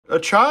a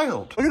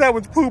child. Look at that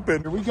one's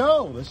pooping. Here we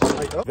go. This is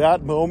like,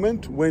 that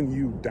moment when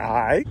you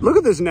die. Look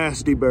at this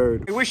nasty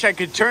bird. I wish I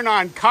could turn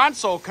on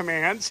console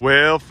commands.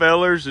 Well,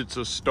 fellers, it's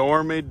a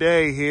stormy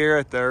day here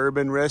at the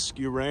Urban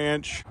Rescue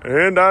Ranch.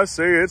 And I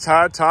say it's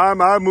high time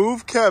I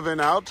move Kevin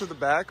out to the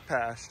back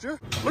pasture.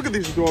 Look at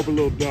these adorable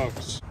little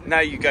ducks.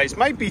 Now you guys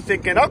might be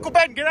thinking, Uncle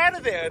Ben, get out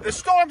of there. The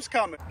storm's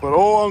coming. But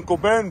old Uncle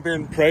Ben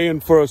been praying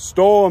for a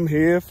storm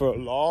here for a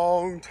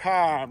long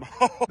time.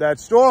 That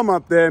storm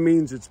up there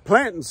means it's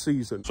planting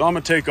season. So I'm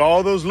gonna take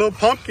all those little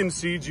pumpkin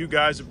seeds you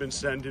guys have been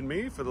sending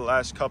me for the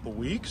last couple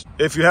weeks.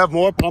 If you have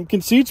more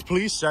pumpkin seeds,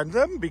 please send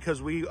them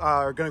because we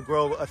are gonna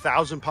grow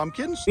 1,000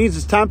 pumpkins. It means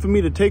it's time for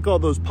me to take all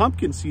those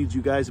pumpkin seeds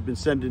you guys have been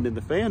sending in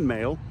the fan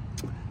mail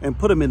and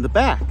put them in the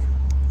back.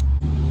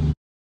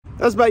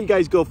 How's about you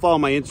guys go follow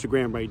my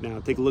Instagram right now?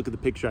 Take a look at the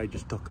picture I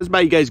just took. How's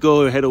about you guys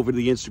go head over to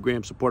the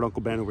Instagram, support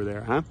Uncle Ben over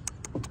there, huh?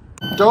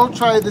 Don't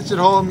try this at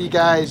home, you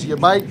guys. You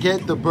might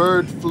get the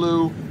bird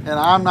flu, and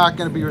I'm not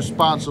going to be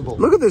responsible.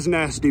 Look at this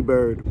nasty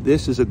bird.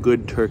 This is a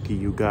good turkey,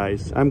 you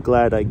guys. I'm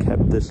glad I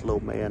kept this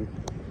little man.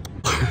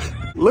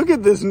 Look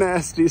at this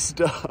nasty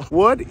stuff.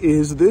 What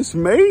is this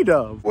made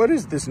of? What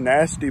is this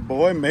nasty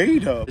boy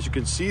made of? As you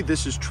can see,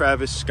 this is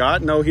Travis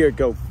Scott. No, here,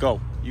 go.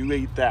 You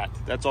eat that.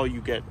 That's all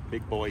you get,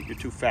 big boy. You're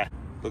too fat.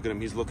 Look at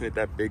him, he's looking at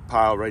that big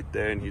pile right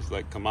there and he's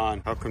like, come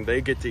on, how come they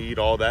get to eat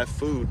all that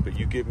food, but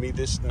you give me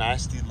this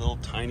nasty little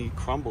tiny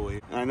crumbly?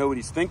 And I know what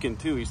he's thinking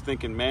too. He's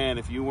thinking, man,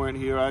 if you weren't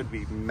here, I'd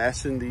be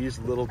messing these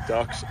little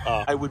ducks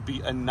up. I would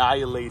be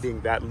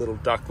annihilating that little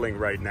duckling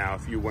right now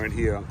if you weren't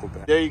here, Uncle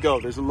Ben. There you go,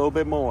 there's a little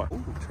bit more.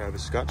 Ooh,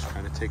 Travis Scott's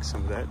trying to take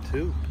some of that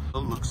too. It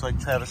looks like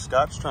Travis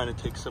Scott's trying to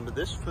take some of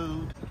this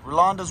food.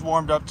 Rolanda's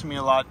warmed up to me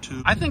a lot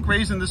too. I think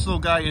raising this little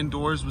guy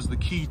indoors was the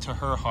key to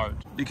her heart,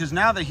 because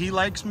now that he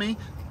likes me,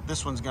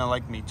 this one's gonna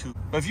like me too.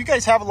 But if you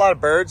guys have a lot of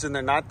birds and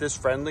they're not this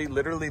friendly,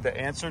 literally the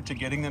answer to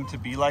getting them to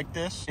be like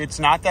this, it's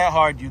not that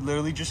hard. You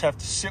literally just have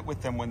to sit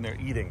with them when they're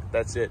eating.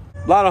 That's it.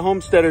 A lot of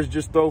homesteaders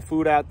just throw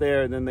food out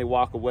there and then they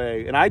walk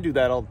away. And I do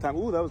that all the time.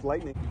 Ooh, that was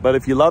lightning. But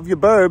if you love your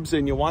burbs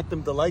and you want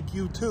them to like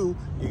you too,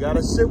 you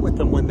gotta sit with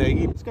them when they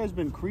eat. This guy's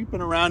been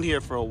creeping around here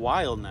for a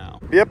while now.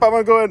 Yep, I'm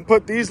gonna go ahead and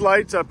put these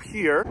lights up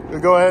here. I'm gonna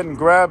go ahead and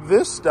grab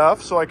this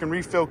stuff so I can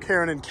refill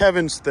Karen and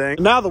Kevin's thing.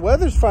 Now the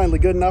weather's finally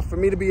good enough for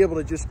me to be able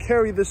to just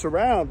carry this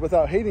around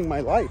without hating my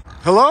life.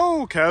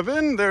 Hello,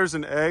 Kevin. There's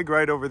an egg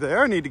right over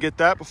there. I need to get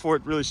that before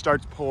it really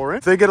starts pouring.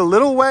 If they get a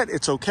little wet,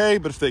 it's okay,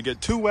 but if they get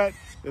too wet,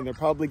 then they're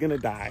probably gonna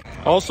die.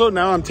 Also,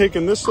 now I'm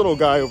taking this little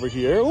guy over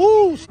here.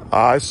 Ooh,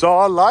 I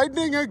saw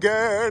lightning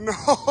again.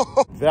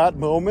 That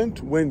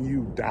moment when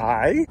you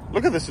die.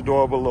 Look at this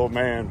adorable little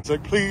man. It's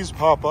like, please,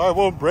 Papa, I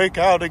won't break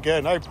out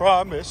again, I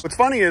promise. What's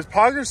funny is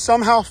Pogger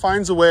somehow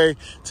finds a way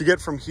to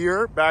get from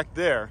here back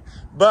there.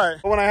 But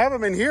when I have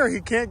him in here,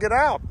 he can't get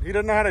out. He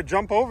doesn't know how to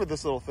jump over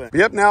this little thing.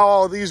 Yep, now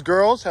all of these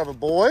girls have a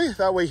boy.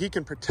 That way he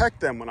can protect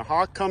them. When a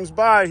hawk comes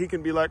by, he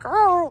can be like,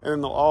 oh,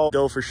 and they'll all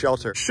go for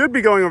shelter. Should be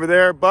going over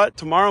there, but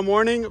tomorrow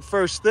morning,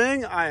 first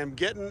thing, I am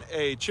getting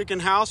a chicken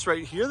house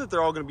right here that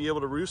they're all gonna be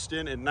able to roost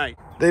in at night.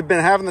 They've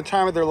been having the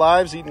time of their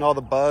lives, eating all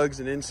the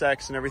bugs and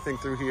insects and everything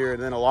through here,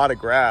 and then a lot of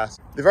grass.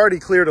 They've already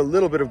cleared a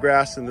little bit of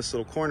grass in this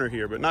little corner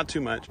here, but not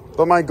too much.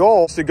 But my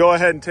goal is to go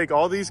ahead and take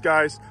all these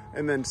guys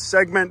and then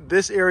segment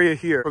this area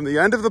here from the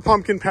end of the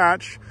pumpkin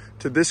patch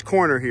to this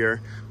corner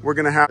here. We're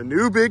gonna have a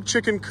new big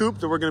chicken coop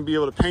that we're gonna be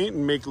able to paint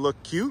and make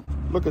look cute.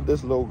 Look at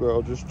this little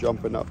girl just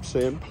jumping up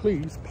saying,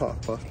 please,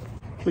 Papa.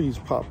 Please,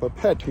 Papa,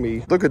 pet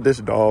me. Look at this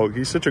dog.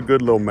 He's such a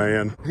good little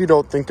man. He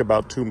don't think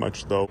about too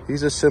much though.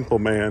 He's a simple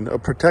man, a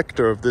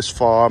protector of this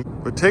farm.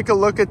 But take a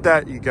look at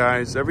that, you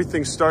guys.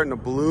 Everything's starting to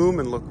bloom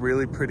and look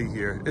really pretty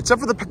here.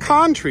 Except for the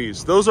pecan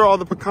trees. Those are all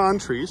the pecan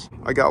trees.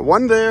 I got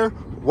one there,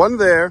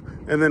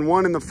 and then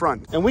one in the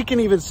front. And we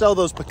can even sell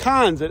those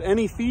pecans at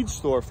any feed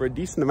store for a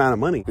decent amount of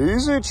money.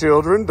 Easy,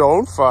 children,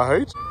 don't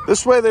fight.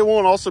 This way they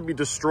won't also be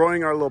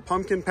destroying our little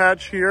pumpkin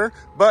patch here,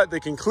 but they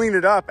can clean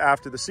it up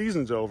after the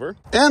season's over.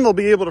 And they'll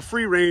be able to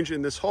free range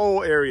in this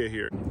whole area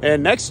here.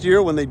 And next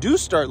year, when they do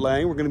start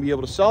laying, we're gonna be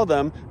able to sell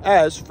them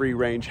as free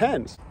range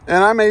hens.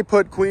 And I may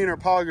put queen or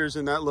poggers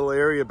in that little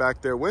area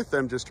back there with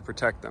them just to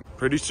protect them.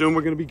 Pretty soon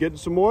we're gonna be getting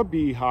some more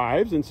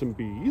beehives and some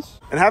bees.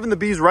 And having the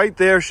bees right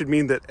there should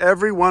mean that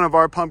every one of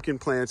our pumpkin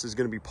plants is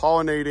gonna be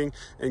pollinating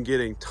and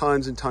getting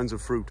tons and tons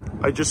of fruit.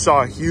 I just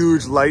saw a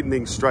huge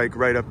lightning strike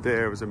right up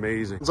there. It was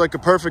amazing. It's like a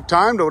perfect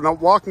time to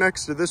walk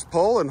next to this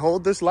pole and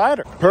hold this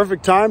ladder.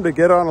 Perfect time to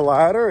get on a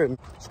ladder and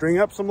string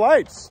up some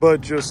lights.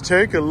 But just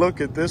take a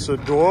look at this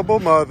adorable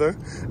mother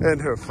and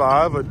her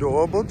 5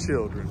 adorable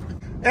children.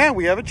 And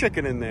we have a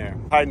chicken in there,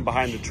 hiding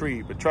behind the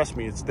tree, but trust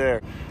me, it's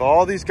there. But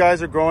all these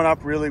guys are growing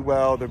up really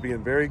well. They're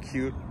being very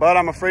cute. But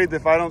I'm afraid that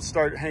if I don't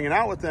start hanging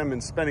out with them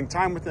and spending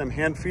time with them,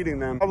 hand feeding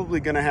them, I'm probably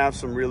gonna have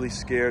some really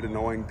scared,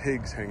 annoying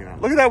pigs hanging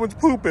out. Look at that one's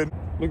pooping.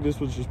 Look, this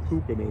one's just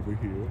pooping over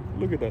here.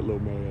 Look at that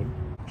little man.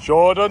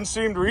 Sure doesn't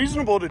seem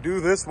reasonable to do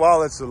this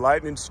while it's a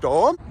lightning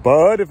storm,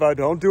 but if I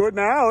don't do it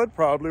now, it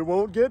probably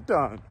won't get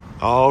done.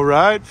 All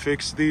right,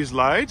 fix these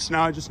lights.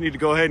 Now I just need to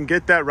go ahead and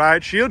get that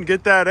ride shield and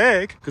get that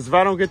egg. Because if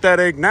I don't get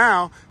that egg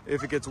now,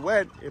 if it gets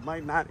wet, it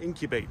might not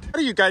incubate. One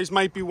of you guys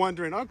might be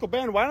wondering, Uncle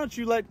Ben, why don't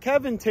you let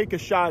Kevin take a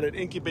shot at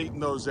incubating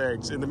those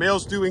eggs? And the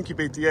males do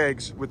incubate the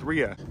eggs with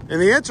Rhea.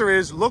 And the answer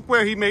is, look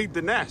where he made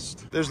the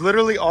nest. There's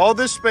literally all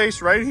this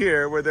space right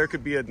here where there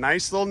could be a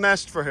nice little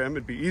nest for him.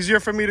 It'd be easier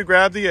for me to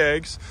grab the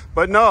eggs.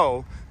 But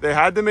no, they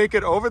had to make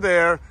it over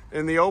there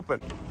in the open.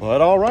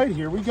 But all right,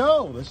 here we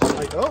go. This is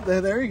like, oh,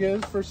 there he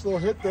is. First little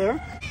hit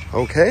there.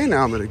 Okay,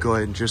 now I'm gonna go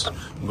ahead and just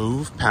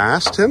move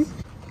past him.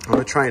 I'm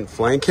gonna try and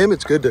flank him.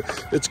 It's good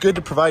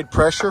to provide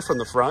pressure from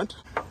the front.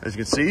 As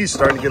you can see, he's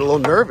starting to get a little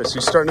nervous.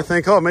 He's starting to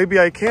think, oh, maybe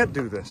I can't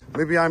do this.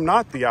 Maybe I'm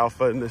not the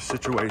alpha in this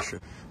situation.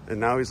 And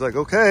now he's like,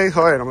 okay,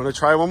 all right, I'm gonna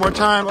try one more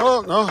time.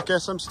 Oh, no, I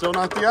guess I'm still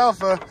not the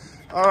alpha.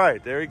 All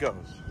right, there he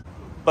goes.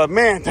 But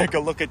man, take a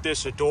look at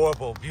this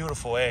adorable,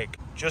 beautiful egg.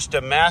 Just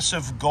a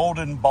massive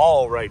golden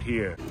ball right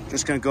here.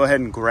 Just gonna go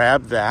ahead and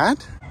grab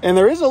that. And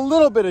there is a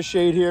little bit of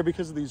shade here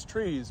because of these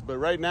trees, but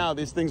right now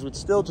these things would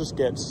still just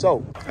get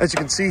soaked. As you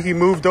can see, he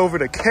moved over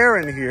to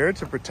Karen here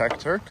to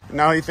protect her.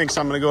 Now he thinks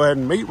I'm gonna go ahead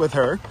and mate with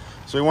her.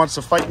 So he wants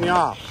to fight me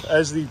off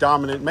as the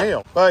dominant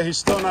male, but he's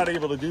still not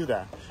able to do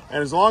that.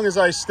 And as long as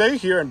I stay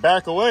here and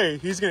back away,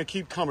 he's gonna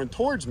keep coming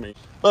towards me.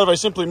 But if I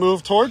simply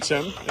move towards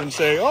him and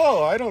say,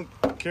 oh, I don't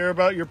care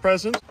about your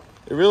presence,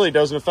 it really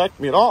doesn't affect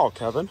me at all,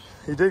 Kevin.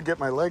 He did get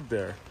my leg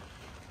there.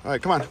 All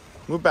right, come on.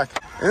 Move back.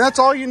 And that's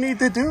all you need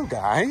to do,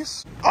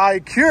 guys. I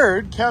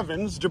cured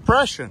Kevin's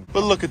depression.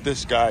 But look at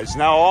this, guys.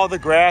 Now all the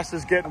grass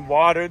is getting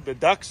watered. The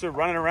ducks are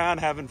running around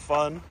having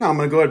fun. Now I'm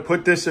going to go ahead and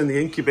put this in the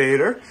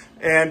incubator.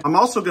 And I'm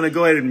also going to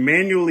go ahead and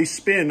manually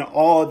spin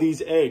all of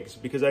these eggs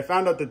because I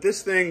found out that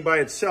this thing by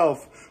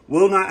itself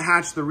will not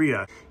hatch the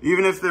Rhea.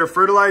 Even if they're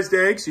fertilized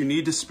eggs, you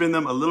need to spin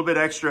them a little bit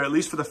extra, at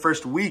least for the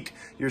first week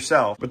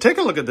yourself. But take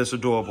a look at this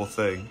adorable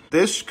thing.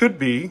 This could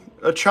be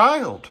a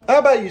child. How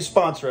about you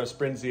sponsor us,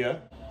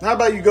 Brinzia? How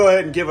about you go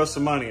ahead and give us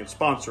some money and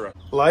sponsor us?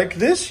 Like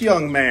this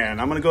young man.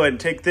 I'm gonna go ahead and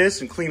take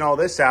this and clean all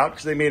this out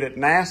because they made it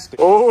nasty.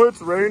 Oh,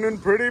 it's raining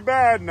pretty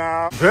bad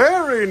now.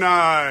 Very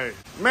nice.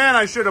 Man,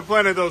 I should have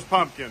planted those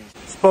pumpkins.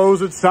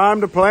 Suppose it's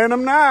time to plant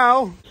them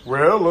now.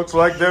 Well, looks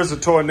like there's a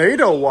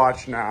tornado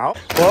watch now.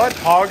 But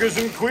Hoggers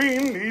and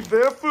Queen need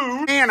their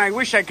food. Man, I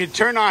wish I could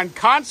turn on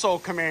console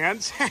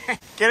commands.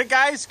 Get it,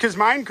 guys? Because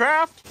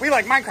Minecraft? We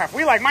like Minecraft.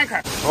 We like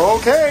Minecraft.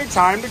 Okay,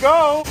 time to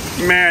go.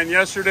 Man,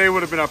 yesterday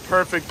would have been a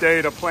perfect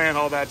day to plant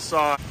all that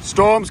sod.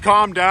 Storms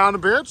calmed down a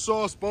bit,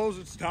 so I suppose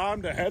it's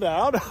time to head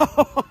out.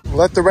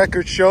 Let the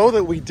record show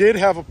that we did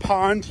have a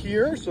pond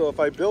here. So if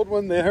I build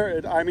one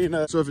there,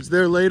 so if it's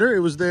there later,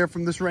 it was there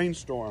from this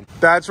rainstorm.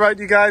 That's right,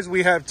 you guys.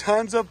 We have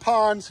tons of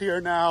ponds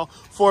here now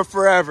for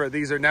forever.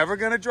 These are never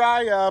going to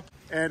dry up.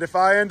 And if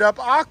I end up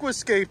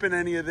aquascaping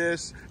any of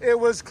this, it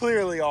was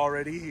clearly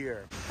already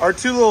here. Our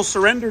two little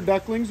surrender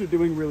ducklings are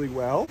doing really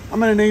well. I'm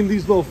going to name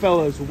these little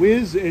fellas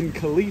Wiz and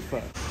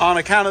Khalifa on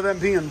account of them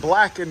being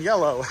black and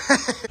yellow.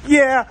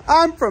 Yeah,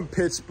 I'm from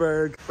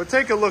Pittsburgh. But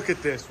take a look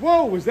at this.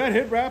 Whoa, was that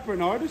hit rapper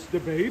and artist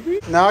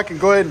DaBaby? Now I can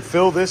go ahead and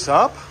fill this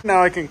up.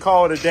 Now I can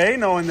call it a day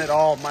knowing that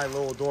all my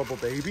little adorable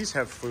babies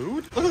have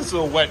food. Look at this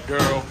little wet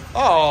girl.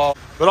 Oh,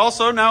 but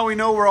also now we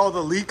know where all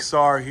the leaks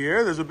are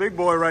here. There's a big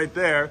boy right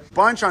there.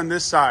 Bunch on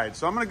this side.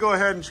 So I'm going to go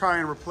ahead and try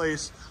and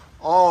replace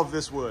all of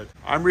this wood.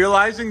 I'm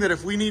realizing that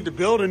if we need to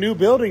build a new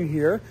building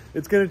here,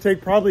 it's going to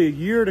take probably a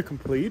year to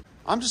complete.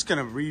 I'm just going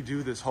to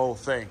redo this whole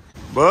thing.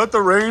 But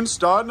the rain's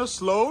starting to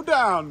slow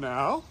down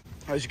now.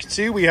 As you can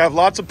see, we have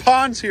lots of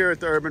ponds here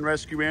at the Urban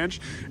Rescue Ranch,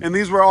 and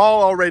these were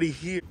all already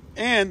here.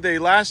 And they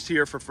last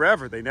here for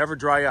forever. They never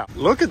dry up.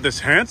 Look at this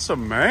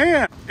handsome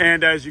man.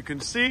 And as you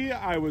can see,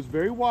 I was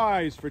very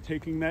wise for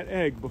taking that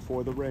egg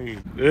before the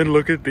rain. And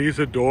look at these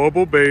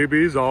adorable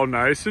babies, all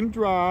nice and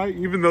dry,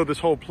 even though this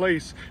whole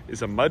place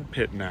is a mud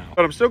pit now.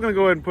 But I'm still gonna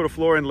go ahead and put a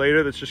floor in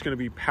later that's just gonna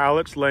be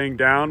pallets laying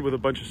down with a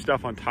bunch of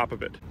stuff on top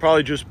of it.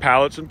 Probably just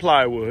pallets and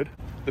plywood.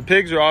 The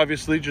pigs are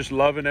obviously just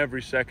loving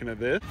every second of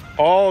this.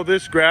 All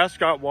this grass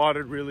got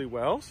watered really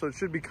well, so it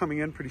should be coming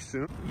in pretty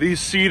soon. These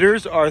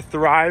cedars are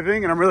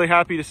thriving, and I'm really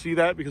happy to see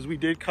that because we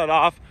did cut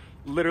off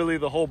literally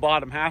the whole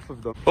bottom half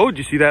of them. Oh, did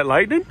you see that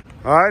lightning?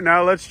 All right,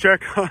 now let's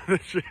check on the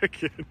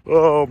chicken.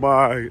 Oh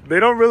my, they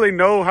don't really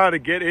know how to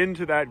get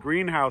into that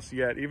greenhouse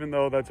yet, even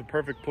though that's a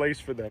perfect place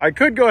for them. I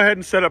could go ahead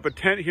and set up a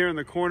tent here in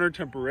the corner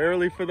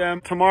temporarily for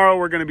them. Tomorrow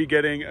we're gonna be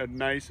getting a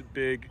nice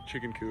big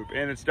chicken coop,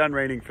 and it's done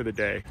raining for the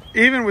day.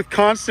 Even with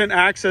constant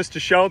access to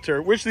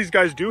shelter, which these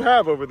guys do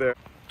have over there,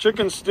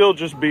 chickens still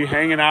just be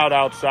hanging out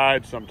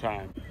outside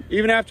sometime.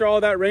 Even after all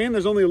that rain,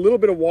 there's only a little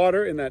bit of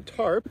water in that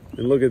tarp.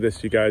 And look at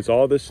this, you guys.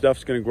 All this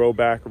stuff's gonna grow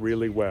back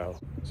really well.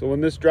 So when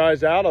this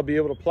dries out, I'll be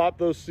able to plop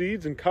those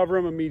seeds and cover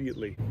them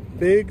immediately.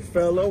 Big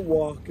fella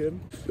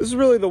walking. This is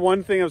really the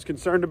one thing I was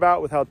concerned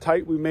about with how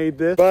tight we made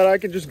this, but I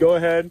can just go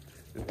ahead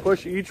and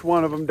push each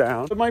one of them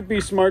down. It might be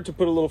smart to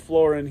put a little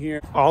floor in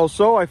here.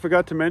 Also, I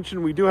forgot to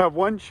mention, we do have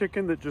one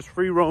chicken that just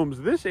free roams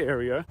this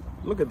area.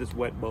 Look at this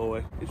wet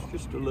boy. It's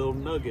just a little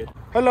nugget.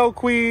 Hello,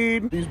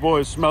 Queen. These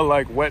boys smell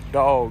like wet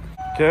dog.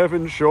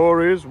 Tevin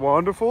sure is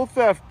wonderful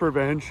theft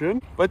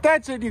prevention. But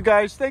that's it, you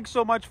guys. Thanks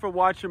so much for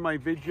watching my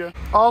video.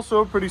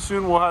 Also, pretty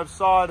soon we'll have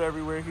sod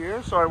everywhere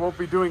here, so I won't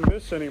be doing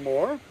this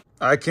anymore.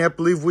 I can't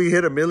believe we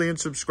hit 1 million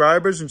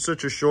subscribers in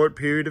such a short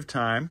period of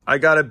time. I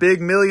got a big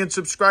 1 million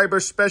subscriber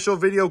special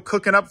video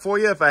cooking up for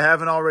you if I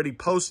haven't already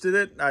posted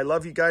it. I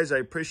love you guys. I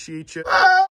appreciate you.